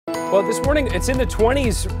Well, this morning it's in the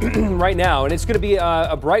 20s right now, and it's going to be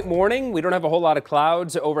a bright morning. We don't have a whole lot of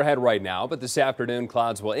clouds overhead right now, but this afternoon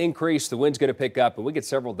clouds will increase. The wind's going to pick up, and we get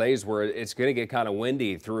several days where it's going to get kind of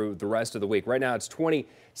windy through the rest of the week. Right now it's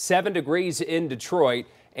 27 degrees in Detroit,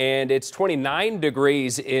 and it's 29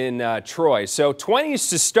 degrees in Troy. So 20s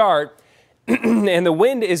to start. And the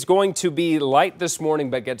wind is going to be light this morning,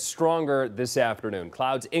 but get stronger this afternoon.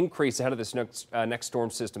 Clouds increase ahead of this next storm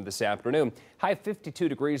system this afternoon. High 52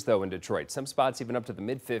 degrees, though, in Detroit. Some spots even up to the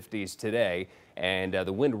mid-50s today, and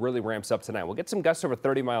the wind really ramps up tonight. We'll get some gusts over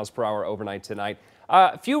 30 miles per hour overnight tonight.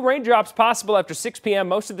 A few raindrops possible after 6 p.m.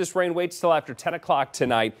 Most of this rain waits till after 10 o'clock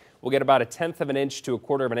tonight. We'll get about 1/10 of an inch to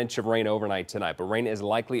 1/4 of an inch of rain overnight tonight, but rain is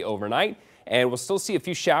likely overnight. And we'll still see a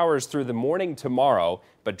few showers through the morning tomorrow,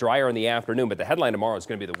 but drier in the afternoon. But the headline tomorrow is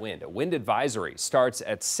going to be the wind. A wind advisory starts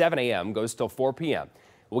at 7 a.m., goes till 4 p.m.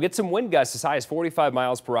 We'll get some wind gusts as high as 45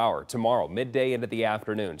 miles per hour tomorrow, midday into the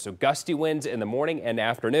afternoon. So gusty winds in the morning and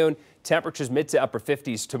afternoon. Temperatures mid to upper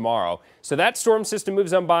 50s tomorrow. So that storm system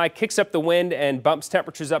moves on by, kicks up the wind, and bumps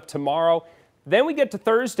temperatures up tomorrow. Then we get to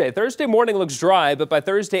Thursday. Thursday morning looks dry, but by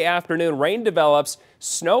Thursday afternoon, rain develops.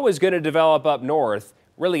 Snow is going to develop up north,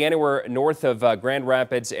 really anywhere north of Grand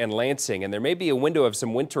Rapids and Lansing. And there may be a window of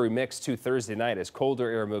some wintry mix to Thursday night as colder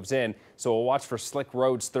air moves in. So we'll watch for slick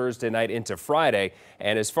roads Thursday night into Friday.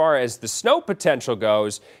 And as far as the snow potential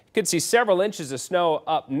goes, you could see several inches of snow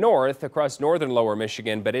up north across northern lower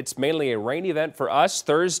Michigan, but it's mainly a rain event for us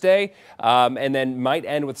Thursday, and then might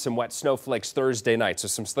end with some wet snowflakes Thursday night. So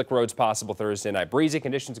some slick roads possible Thursday night. Breezy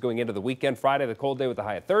conditions going into the weekend. Friday, the cold day with a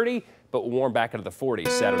high of 30, but warm back into the 40s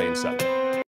Saturday and Sunday.